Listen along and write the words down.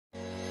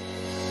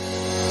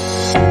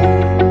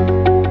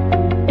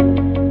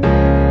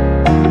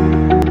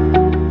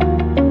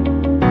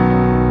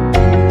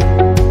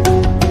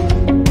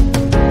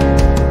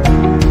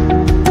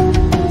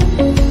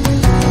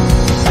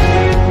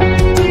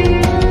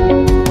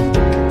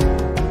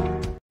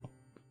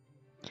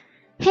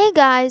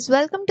Guys,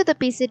 welcome to the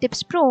PC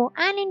Tips Pro,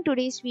 and in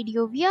today's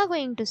video we are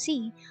going to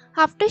see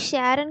how to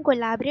share and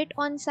collaborate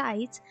on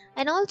sites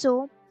and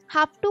also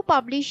how to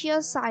publish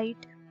your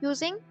site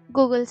using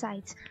Google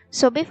Sites.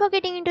 So before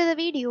getting into the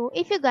video,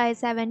 if you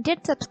guys haven't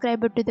yet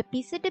subscribed to the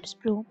PC Tips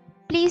Pro,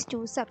 please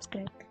do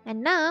subscribe.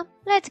 And now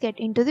let's get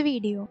into the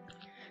video.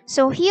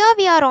 So here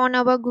we are on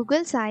our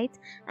Google Sites,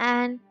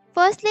 and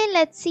firstly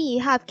let's see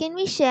how can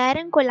we share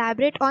and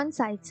collaborate on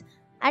sites.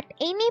 At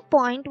any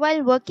point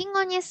while working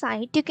on your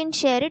site, you can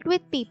share it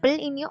with people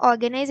in your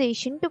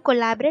organization to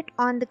collaborate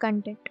on the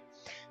content.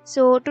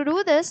 So to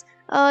do this,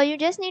 you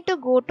just need to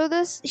go to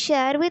this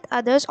share with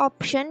others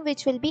option,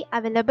 which will be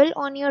available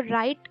on your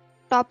right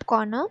top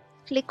corner.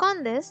 Click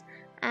on this,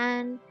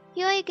 and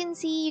here you can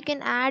see you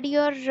can add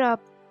your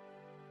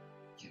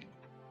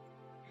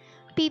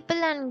people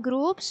and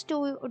groups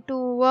to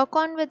work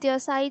on with your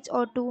sites,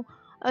 or to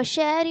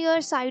share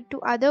your site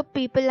to other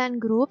people and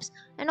groups.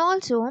 And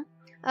also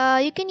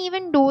you can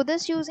even do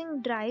this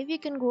using Drive. You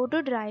can go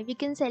to Drive, you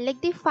can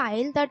select the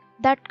file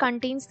that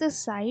contains the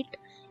site.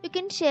 You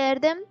can share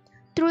them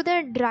through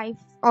the Drive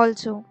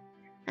also.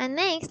 And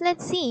next,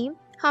 let's see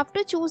how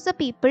to choose the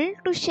people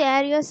to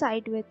share your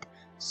site with.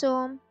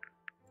 So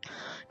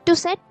to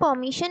set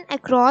permission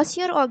across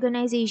your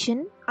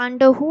organization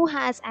under who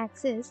has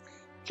access,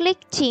 click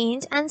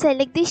change and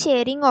select the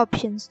sharing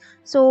options.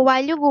 So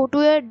while you go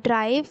to your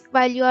Drive,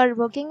 while you are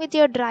working with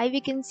your Drive,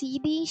 you can see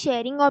the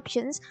sharing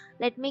options.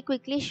 Let me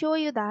quickly show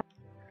you that.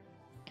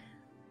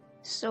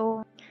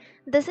 So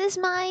this is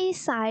my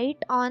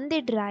site on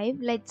the Drive.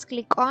 Let's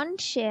click on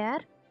share,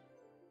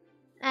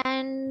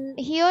 and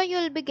here you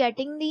will be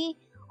getting the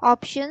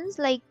options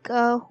like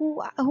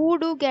who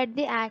do get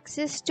the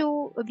access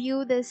to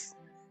view this.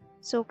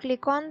 So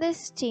click on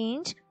this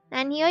change,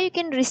 and here you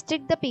can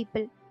restrict the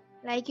people.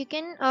 Like you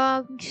can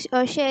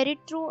share it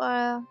through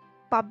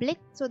public,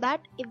 so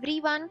that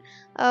everyone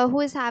who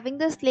is having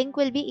this link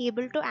will be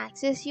able to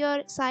access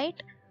your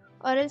site.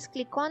 Or else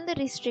click on the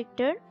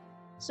restricted,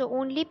 so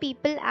only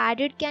people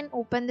added can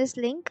open this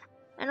link.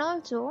 And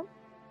also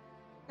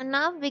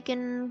now we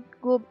can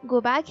go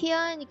back here,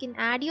 and you can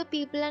add your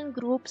people and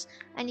groups,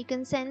 and you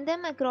can send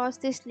them across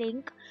this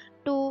link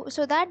to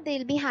so that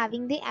they'll be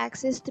having the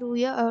access through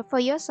your for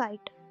your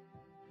site.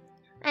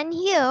 And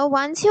here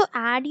once you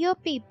add your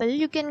people,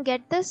 you can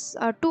get this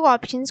two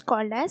options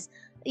called as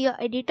your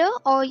editor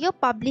or your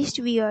published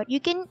viewer.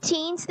 You can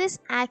change this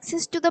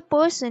access to the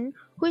person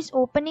who is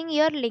opening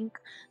your link.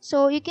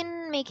 So you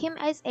can make him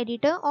as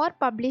editor or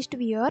published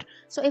viewer.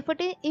 So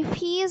if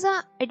he is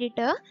a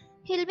editor,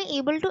 he'll be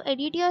able to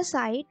edit your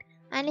site,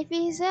 and if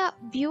he is a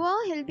viewer,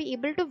 he'll be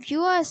able to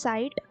view our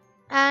site,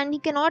 and he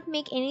cannot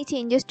make any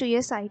changes to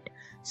your site.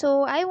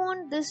 So I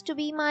want this to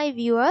be my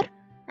viewer,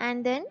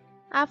 and then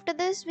after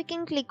this we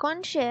can click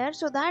on share,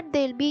 so that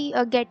they'll be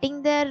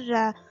getting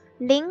their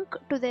link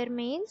to their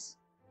mails.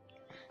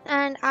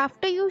 And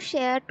after you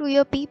share to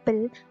your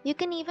people, you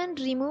can even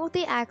remove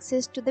the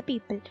access to the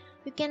people.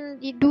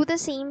 You do the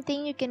same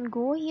thing. You can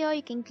go here,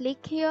 you can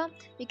click here,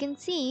 you can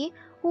see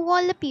who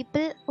all the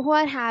people who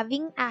are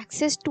having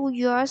access to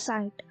your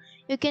site.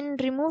 You can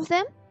remove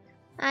them,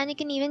 and you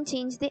can even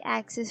change the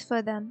access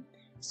for them.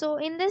 So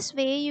in this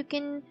way you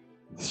can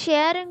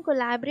share and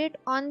collaborate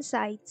on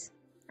sites.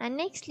 And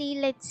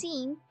nextly, let's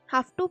see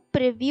how to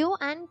preview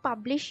and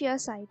publish your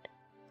site.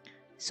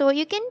 So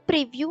you can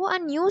preview a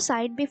new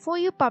site before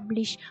you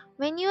publish.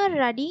 When you are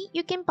ready,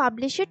 you can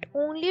publish it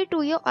only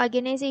to your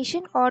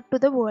organization or to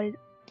the world.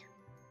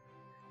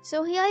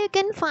 So here you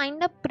can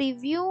find a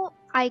preview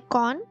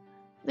icon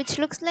which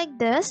looks like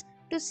this.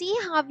 To see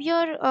how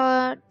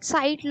your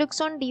site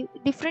looks on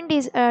different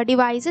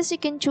devices, you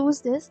can choose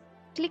this.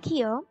 Click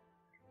here,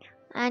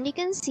 and you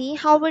can see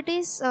how it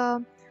is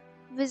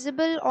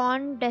visible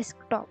on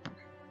desktop.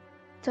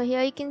 So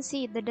here you can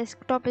see the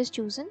desktop is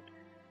chosen,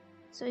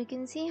 so you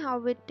can see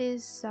how it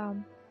is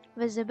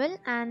visible.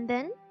 And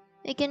then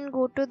you can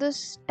go to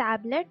this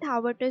tablet,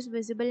 how it is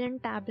visible in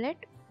tablet.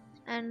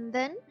 And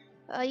then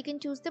you can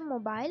choose the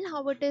mobile,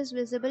 how it is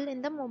visible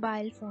in the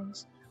mobile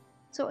phones.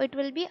 So it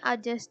will be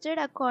adjusted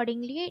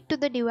accordingly to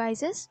the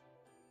devices.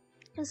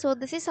 So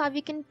this is how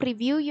you can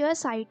preview your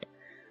site.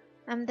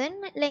 And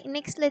then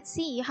next, let's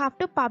see how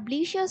to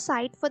publish your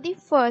site for the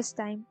first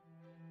time.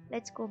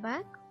 Let's go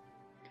back.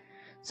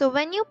 So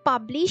when you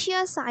publish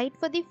your site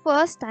for the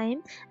first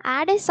time,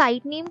 add a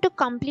site name to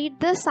complete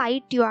the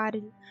site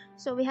URL.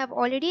 So we have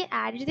already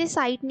added the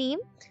site name.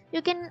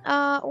 You can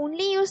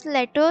only use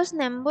letters,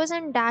 numbers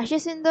and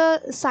dashes in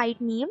the site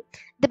name.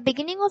 The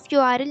beginning of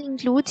URL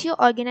includes your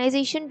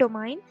organization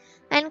domain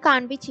and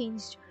can't be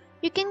changed.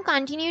 You can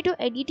continue to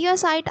edit your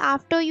site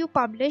after you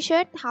publish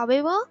it.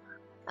 However,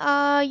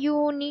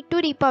 you need to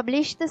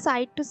republish the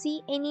site to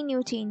see any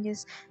new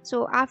changes.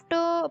 So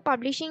after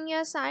publishing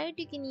your site,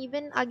 you can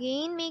even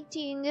again make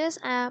changes,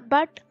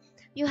 but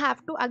you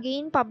have to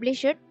again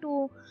publish it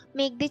to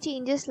make the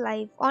changes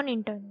live on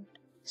internet.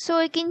 So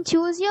you can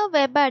choose your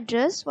web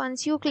address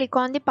once you click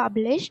on the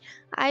publish.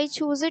 I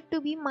choose it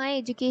to be my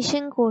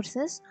education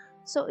courses.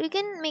 So you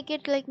can make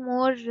it like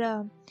more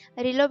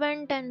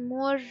relevant and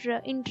more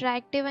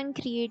interactive and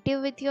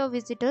creative with your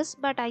visitors,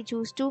 but I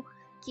choose to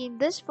keep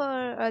this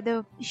for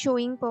the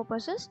showing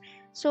purposes.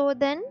 So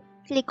then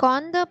click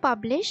on the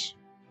publish,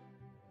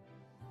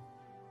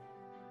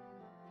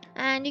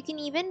 and you can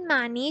even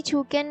manage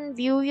who can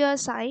view your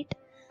site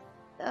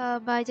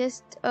by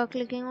just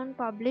clicking on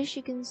publish.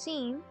 You can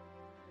see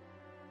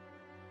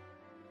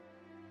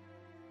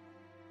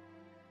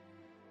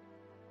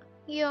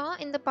here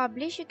in the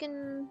publish you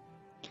can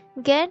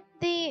get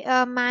the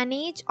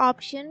manage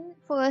option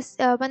first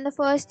when the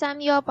first time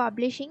you are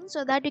publishing,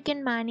 so that you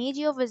can manage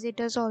your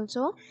visitors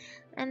also.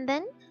 And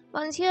then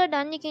once you are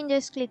done, you can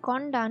just click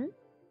on done.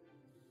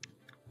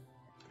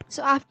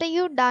 So after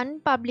you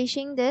done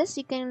publishing this,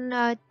 you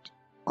can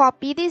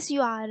copy this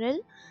URL,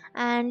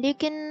 and you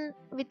can,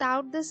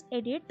 without this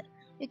edit,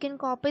 you can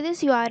copy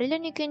this URL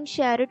and you can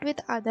share it with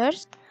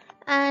others.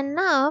 And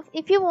now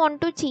if you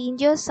want to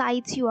change your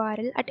site's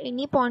URL at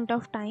any point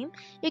of time,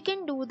 you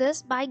can do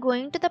this by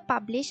going to the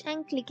publish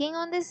and clicking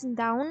on this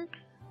down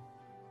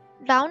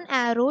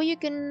arrow. You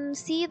can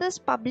see this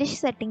publish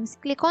settings.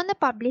 Click on the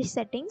publish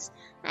settings,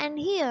 and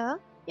here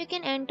you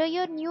can enter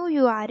your new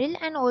URL,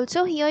 and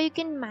also here you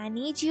can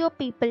manage your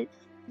people,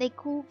 like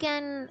who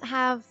can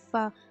have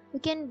who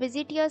can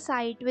visit your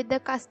site with the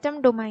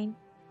custom domain.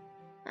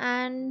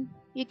 And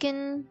you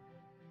can,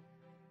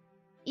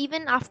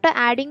 even after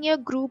adding your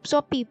groups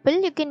of people,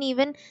 you can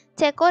even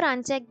check or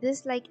uncheck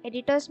this, like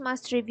editors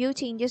must review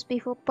changes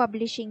before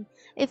publishing.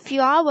 If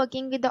you are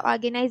working with the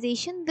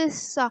organization,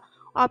 this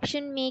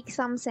option makes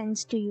some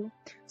sense to you.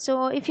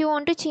 So if you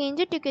want to change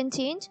it, you can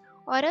change,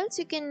 or else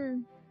you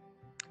can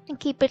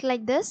keep it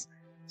like this.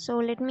 So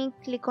let me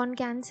click on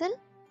cancel,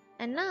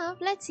 and now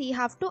let's see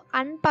how to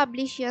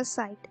unpublish your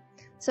site.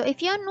 So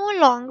if you are no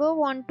longer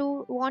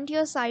want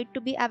your site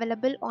to be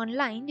available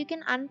online, you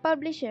can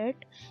unpublish it.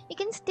 You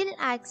can still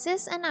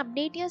access and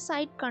update your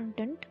site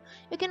content.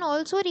 You can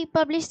also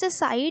republish the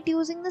site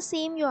using the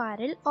same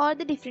URL or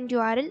the different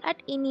URL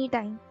at any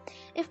time.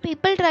 If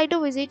people try to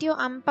visit your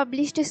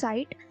unpublished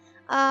site,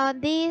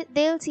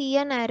 they'll see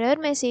an error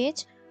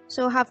message.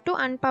 So have to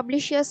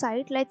unpublish your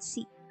site. Let's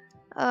see.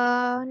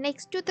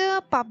 Next to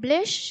the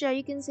publish,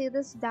 you can see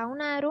this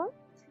down arrow.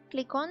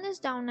 Click on this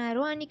down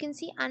arrow and you can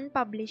see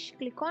unpublish.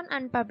 Click on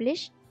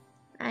unpublish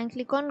and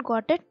click on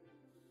got it.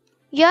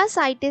 Your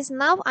site is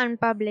now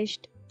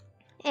unpublished.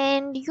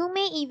 And you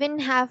may even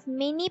have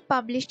many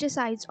published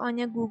sites on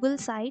your Google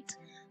sites,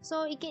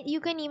 so you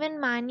can even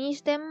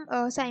manage them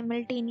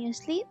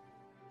simultaneously.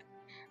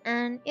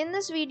 And in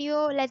this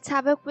video, let's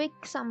have a quick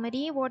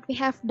summary what we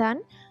have done.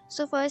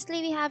 So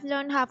firstly, we have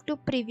learned how to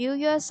preview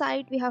your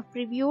site. We have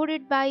previewed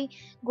it by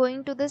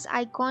going to this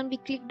icon. We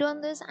clicked on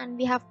this and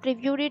we have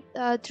previewed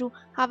it through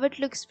how it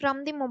looks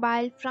from the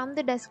mobile, from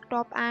the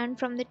desktop, and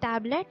from the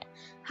tablet,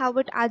 how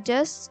it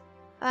adjusts.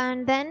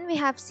 And then we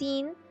have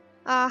seen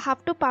how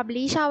to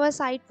publish our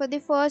site for the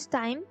first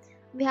time.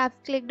 We have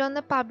clicked on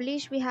the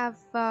publish. We have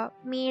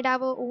made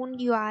our own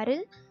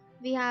URL.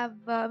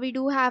 We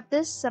do have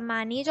this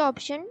manage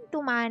option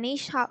to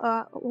manage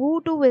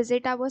who to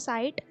visit our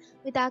site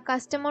with our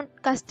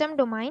custom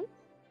domain.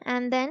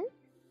 And then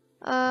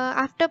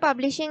after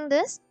publishing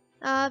this,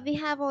 we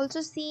have also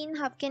seen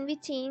how can we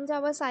change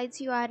our site's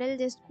URL.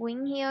 Just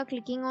going here,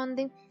 clicking on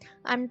the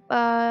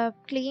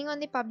clicking on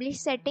the publish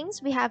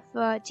settings, we have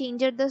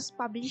changed this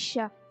publish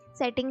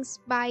settings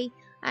by,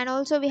 and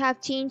also we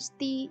have changed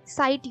the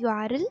site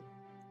URL.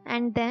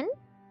 And then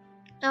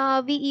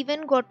we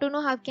even got to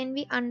know how can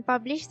we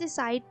unpublish the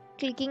site.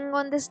 Clicking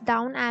on this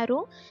down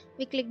arrow,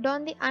 we clicked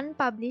on the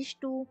unpublish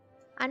to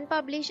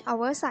unpublish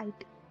our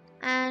site.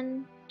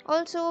 And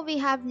also we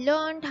have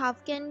learned how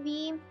can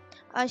we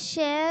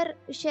share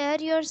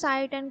your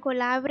site and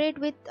collaborate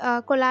with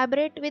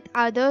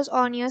others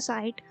on your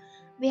site.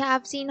 We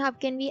have seen how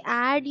can we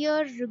add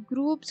your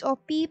groups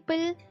of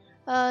people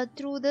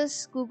through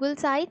this Google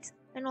sites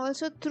and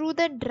also through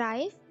the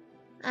drive.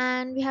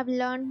 And we have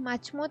learned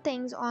much more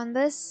things on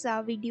this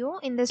video,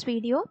 in this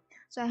video.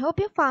 So I hope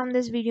you found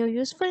this video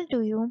useful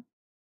to you.